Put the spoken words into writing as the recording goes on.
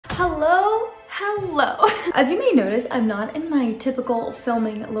Hello. As you may notice, I'm not in my typical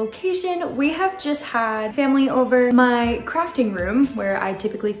filming location. We have just had family over. My crafting room, where I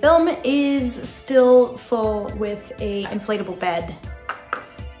typically film, is still full with a inflatable bed.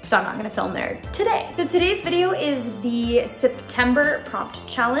 So I'm not gonna film there today. So today's video is the September prompt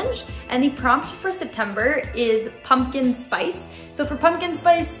challenge, and the prompt for September is pumpkin spice. So for pumpkin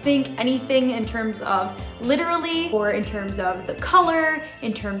spice, think anything in terms of literally, or in terms of the color,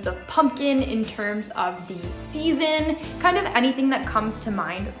 in terms of pumpkin, in terms of the season, kind of anything that comes to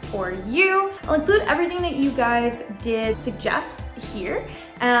mind for you. I'll include everything that you guys did suggest here.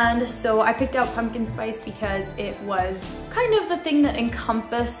 And so I picked out pumpkin spice because it was kind of the thing that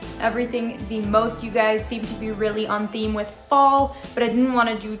encompassed everything the most. You guys seem to be really on theme with fall, but I didn't want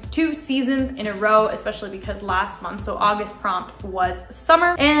to do 2 seasons in a row, especially because last month, so August prompt, was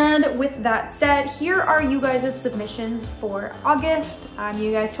summer. And with that said, here are you guys' submissions for August.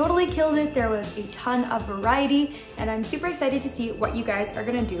 You guys totally killed it. There was a ton of variety, and I'm super excited to see what you guys are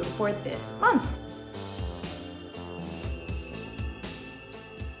gonna do for this month.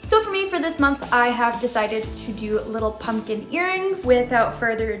 So for me, for this month, I have decided to do little pumpkin earrings. Without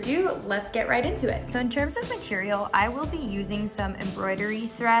further ado, let's get right into it. So in terms of material, I will be using some embroidery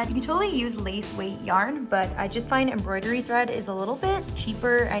thread. You can totally use lace weight yarn, but I just find embroidery thread is a little bit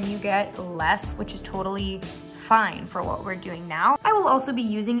cheaper and you get less, which is totally fine for what we're doing now. I will also be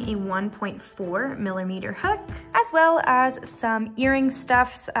using a 1.4 millimeter hook, as well as some earring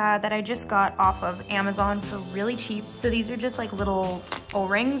stuffs that I just got off of Amazon for really cheap. So these are just like little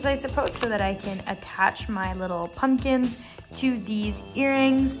O-rings, I suppose, so that I can attach my little pumpkins to these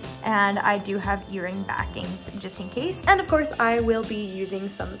earrings, and I do have earring backings just in case. And of course, I will be using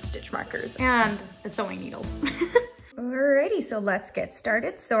some stitch markers and a sewing needle. Alrighty, so let's get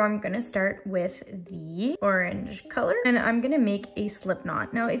started. So I'm gonna start with the orange color, and I'm gonna make a slip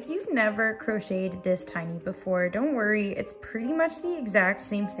knot. Now, if you've never crocheted this tiny before, don't worry, it's pretty much the exact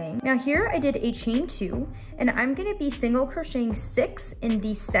same thing. Now here I did a chain 2, and I'm gonna be single crocheting 6 in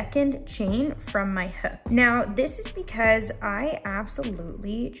the second chain from my hook. Now this is because I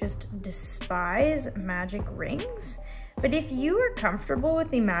absolutely just despise magic rings. But if you are comfortable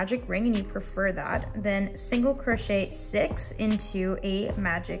with a magic ring and you prefer that, then single crochet 6 into a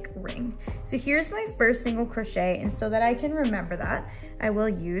magic ring. So here's my first single crochet, and so that I can remember that, I will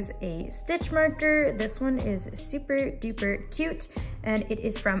use a stitch marker. This one is super duper cute, and it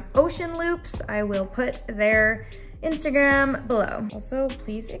is from Ocean Loops. I will put their Instagram below. Also,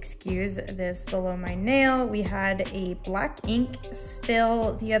 please excuse this below my nail. We had a black ink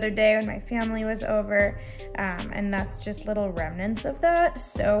spill the other day when my family was over, and that's just little remnants of that.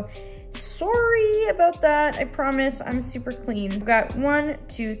 So sorry about that. I promise I'm super clean. I've got 1,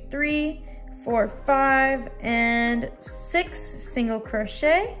 2, 3, 4, 5, and 6 single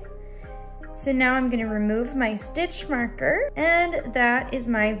crochet. So now I'm gonna remove my stitch marker, and that is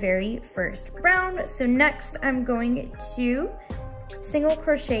my very first round. So next I'm going to single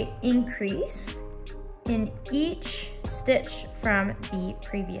crochet increase in each stitch from the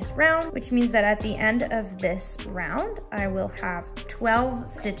previous round, which means that at the end of this round, I will have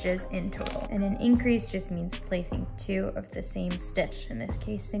 12 stitches in total. And an increase just means placing 2 of the same stitch. In this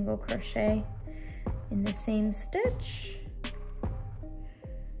case, single crochet in the same stitch.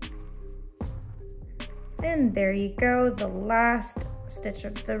 And there you go, the last stitch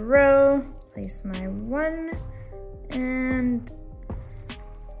of the row. Place my 1 and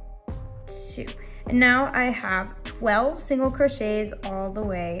 2. And now I have 12 single crochets all the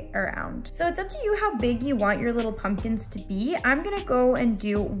way around. So it's up to you how big you want your little pumpkins to be. I'm gonna go and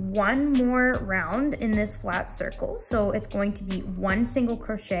do 1 more round in this flat circle. So it's going to be 1 single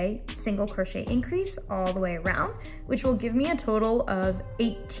crochet increase all the way around, which will give me a total of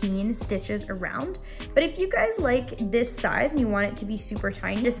 18 stitches around. But if you guys like this size and you want it to be super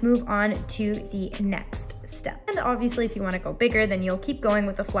tiny, just move on to the next step. And obviously if you want to go bigger, then you'll keep going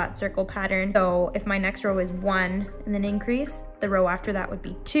with the flat circle pattern. So if my next row is 1 and then increase, the row after that would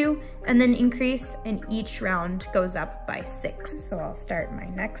be 2 and then increase, and each round goes up by 6. So I'll start my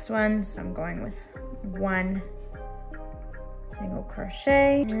next one. So I'm going with 1 single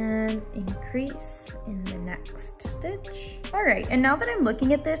crochet and increase in the next stitch. All right, and now that I'm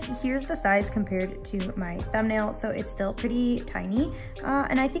looking at this, here's the size compared to my thumbnail. So it's still pretty tiny.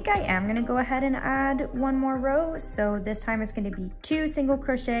 And I think I am gonna go ahead and add 1 more row. So this time it's gonna be 2 single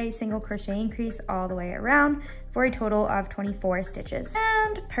crochet increase all the way around for a total of 24 stitches.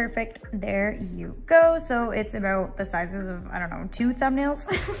 And perfect, there you go. So it's about the sizes of, I don't know, 2 thumbnails.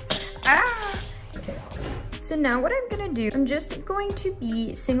 Chaos. So now what I'm gonna do, I'm just going to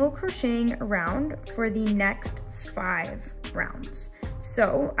be single crocheting around for the next 5 rounds.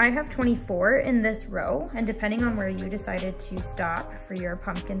 So I have 24 in this row, and depending on where you decided to stop for your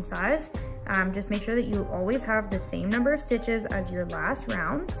pumpkin size, just make sure that you always have the same number of stitches as your last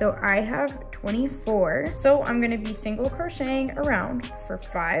round. So I have 24. So I'm gonna be single crocheting around for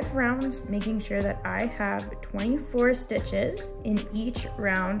 5 rounds, making sure that I have 24 stitches in each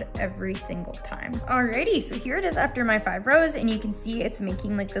round every single time. Alrighty, so here it is after my 5 rows, and you can see it's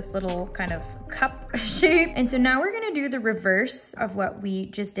making like this little kind of cup shape. And so now we're gonna do the reverse of what we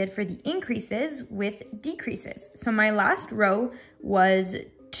just did for the increases with decreases. So my last row was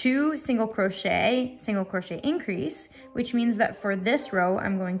 2 single crochet increase, which means that for this row,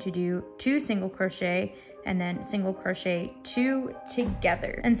 I'm going to do 2 single crochet and then single crochet 2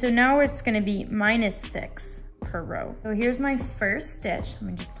 together. And so now it's gonna be -6 per row. So here's my first stitch. I'm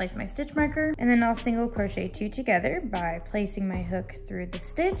gonna just place my stitch marker, and then I'll single crochet 2 together by placing my hook through the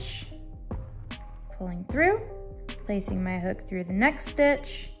stitch, pulling through, placing my hook through the next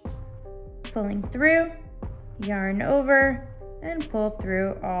stitch, pulling through, yarn over, and pull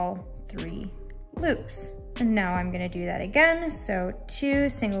through all 3 loops. And now I'm gonna do that again. So 2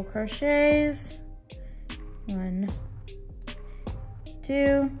 single crochets, 1,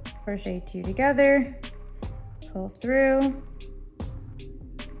 2, crochet 2 together, pull through,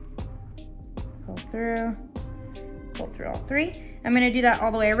 pull through, pull through all 3. I'm gonna do that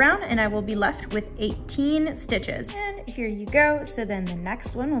all the way around, and I will be left with 18 stitches. And here you go. So then the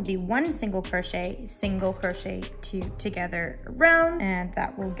next one will be 1 single crochet 2 together around, and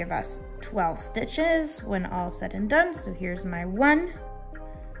that will give us 12 stitches when all said and done. So here's my 1,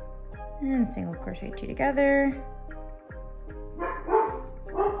 and single crochet 2 together.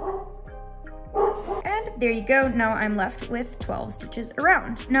 And there you go. Now I'm left with 12 stitches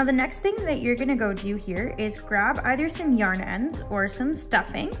around. Now the next thing that you're gonna go do here is grab either some yarn ends or some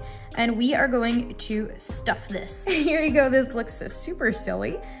stuffing, and we are going to stuff this. Here you go. This looks super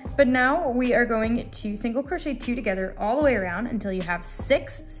silly, but now we are going to single crochet 2 together all the way around until you have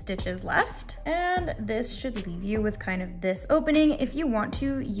 6 stitches left. And this should leave you with kind of this opening. If you want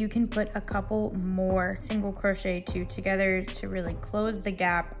to, you can put a couple more single crochet 2 together to really close the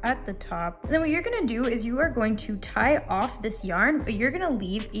gap at the top. And then what you're gonna do is you are going to tie off this yarn, but you're gonna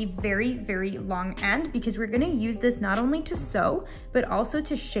leave a very, very long end, because we're gonna use this not only to sew, but also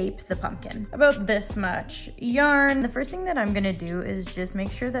to shape the pumpkin. About this much yarn. The first thing that I'm gonna do is just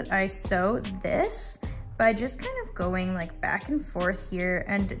make sure that I sew this by just kind of going like back and forth here.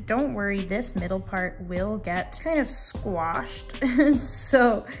 And don't worry, this middle part will get kind of squashed.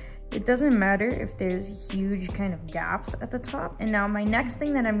 So it doesn't matter if there's huge kind of gaps at the top. And now my next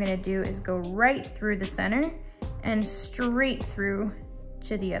thing that I'm gonna do is go right through the center and straight through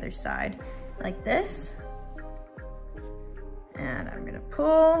to the other side like this. And I'm gonna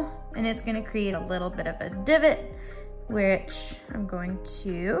pull, and it's gonna create a little bit of a divot, which I'm going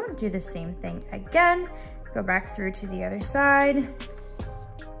to do the same thing again. Go back through to the other side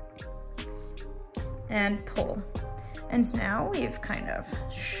and pull. And now we've kind of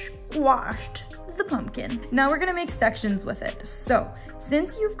squashed the pumpkin. Now we're gonna make sections with it. So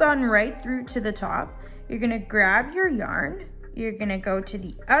since you've gotten right through to the top, you're gonna grab your yarn, you're gonna go to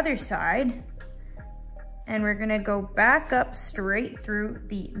the other side, and we're gonna go back up straight through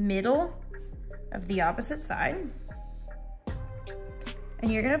the middle of the opposite side.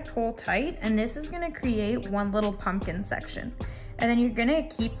 And you're gonna pull tight, and this is gonna create one little pumpkin section. And then you're gonna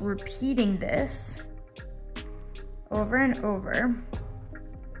keep repeating this over and over,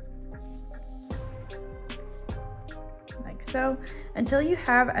 like so, until you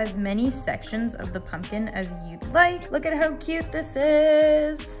have as many sections of the pumpkin as you'd like. Look at how cute this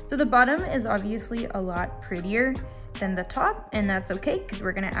is. So the bottom is obviously a lot prettier than the top, and that's okay because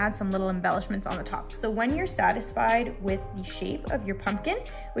we're gonna add some little embellishments on the top. So when you're satisfied with the shape of your pumpkin,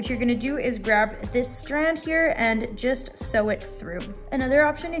 what you're gonna do is grab this strand here and just sew it through. Another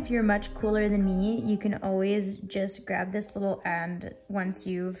option, if you're much cooler than me, you can always just grab this little end once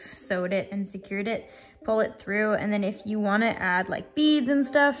you've sewed it and secured it, pull it through, and then if you want to add like beads and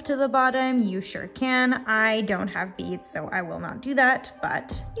stuff to the bottom, you sure can. I don't have beads, so I will not do that,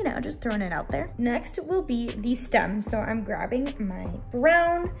 but you know, just throwing it out there. Next will be the stem. So I'm grabbing my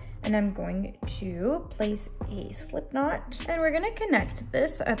brown and I'm going to place a slip knot, and we're gonna connect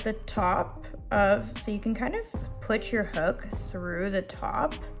this at the top of, so you can kind of put your hook through the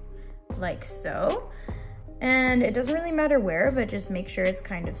top like so. And it doesn't really matter where, but just make sure it's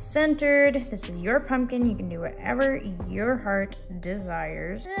kind of centered. This is your pumpkin. You can do whatever your heart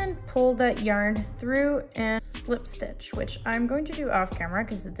desires. And pull that yarn through and slip stitch, which I'm going to do off camera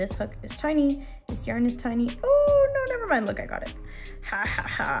because this hook is tiny. This yarn is tiny. Oh no, never mind. Look, I got it. Ha ha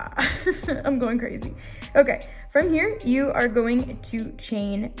ha. I'm going crazy. Okay, from here, you are going to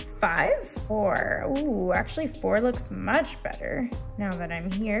chain 5, 4. Ooh, actually 4 looks much better now that I'm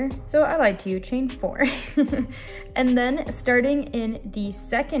here. So I lied to you, chain 4. And then starting in the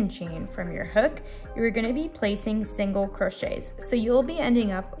second chain from your hook, you're gonna be placing single crochets. So you'll be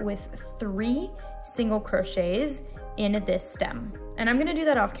ending up with 3 single crochets in this stem. And I'm gonna do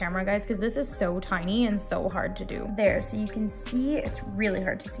that off camera, guys, because this is so tiny and so hard to do. There, so you can see, it's really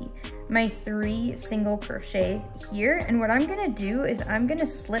hard to see. My 3 single crochets here, and what I'm gonna do is I'm gonna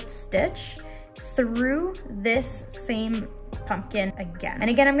slip stitch through this same pumpkin again. And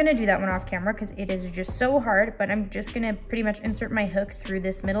again, I'm gonna do that one off camera because it is just so hard, but I'm just gonna pretty much insert my hook through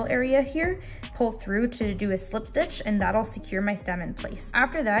this middle area here, pull through to do a slip stitch, and that'll secure my stem in place.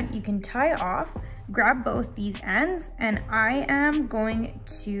 After that, you can tie off, grab both these ends, and I am going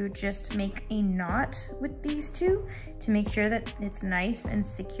to just make a knot with these 2 to make sure that it's nice and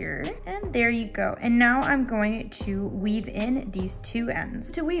secure. And there you go. And now I'm going to weave in these 2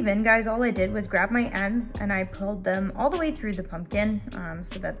 ends. To weave in, guys, all I did was grab my ends and I pulled them all the way through the pumpkin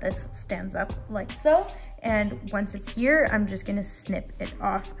so that this stands up like so. And once it's here, I'm just gonna snip it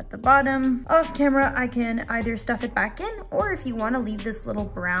off at the bottom. Off camera, I can either stuff it back in, or if you wanna leave this little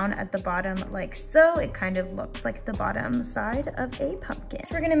brown at the bottom like so, it kind of looks like the bottom side of a pumpkin.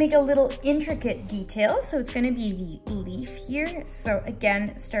 So we're gonna make a little intricate detail. So it's gonna be the leaf here. So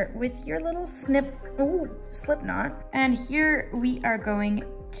again, start with your little slip knot. And here we are going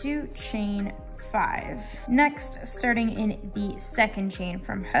to chain 5. Next, starting in the second chain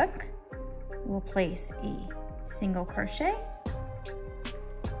from hook, we'll place a single crochet,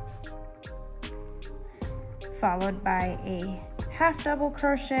 followed by a half double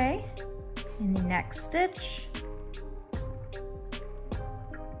crochet in the next stitch,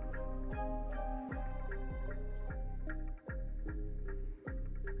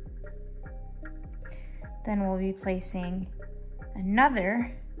 then we'll be placing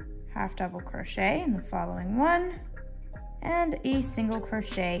another half double crochet in the following one, and a single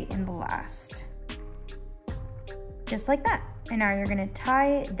crochet in the last. Just like that. And now you're gonna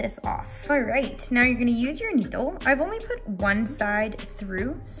tie this off. All right, now you're gonna use your needle. I've only put one side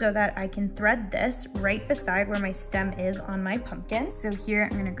through so that I can thread this right beside where my stem is on my pumpkin. So here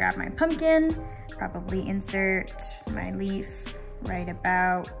I'm gonna grab my pumpkin, probably insert my leaf right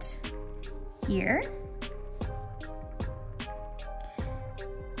about here.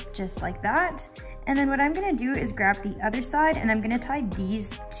 Just like that. And then what I'm gonna do is grab the other side and I'm gonna tie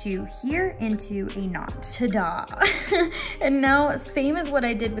these 2 here into a knot. Ta-da! And now, same as what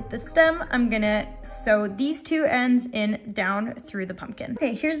I did with the stem, I'm gonna sew these 2 ends in down through the pumpkin.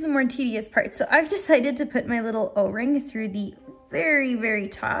 Okay, here's the more tedious part. So I've decided to put my little O-ring through the very, very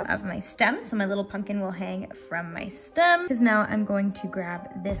top of my stem. So my little pumpkin will hang from my stem. Because now I'm going to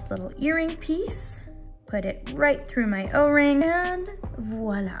grab this little earring piece, put it right through my O-ring, and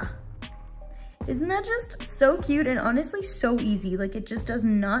voila. Isn't that just so cute and honestly so easy? Like, it just does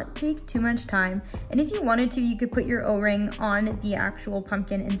not take too much time. And if you wanted to, you could put your O-ring on the actual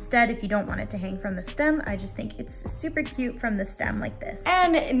pumpkin instead if you don't want it to hang from the stem. I just think it's super cute from the stem like this.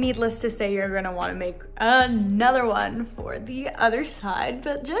 And needless to say, you're gonna wanna make another one for the other side,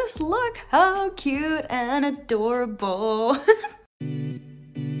 but just look how cute and adorable.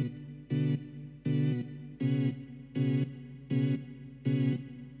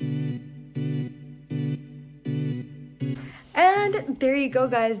 And there you go,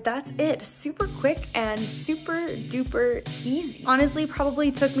 guys. That's it. Super quick and super duper easy. Honestly,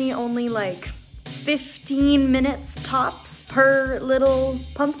 probably took me only like 15 minutes tops per little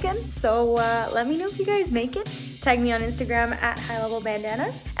pumpkin. So let me know if you guys make it. Tag me on Instagram at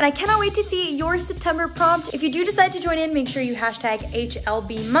highlevelbandanas. And I cannot wait to see your September prompt. If you do decide to join in, make sure you hashtag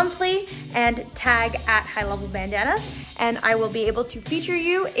HLBmonthly and tag at highlevelbandanas. And I will be able to feature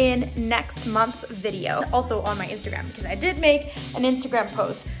you in next month's video. Also on my Instagram, because I did make an Instagram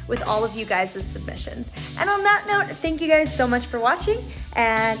post with all of you guys' submissions. And on that note, thank you guys so much for watching,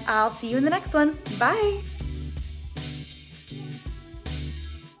 and I'll see you in the next one. Bye.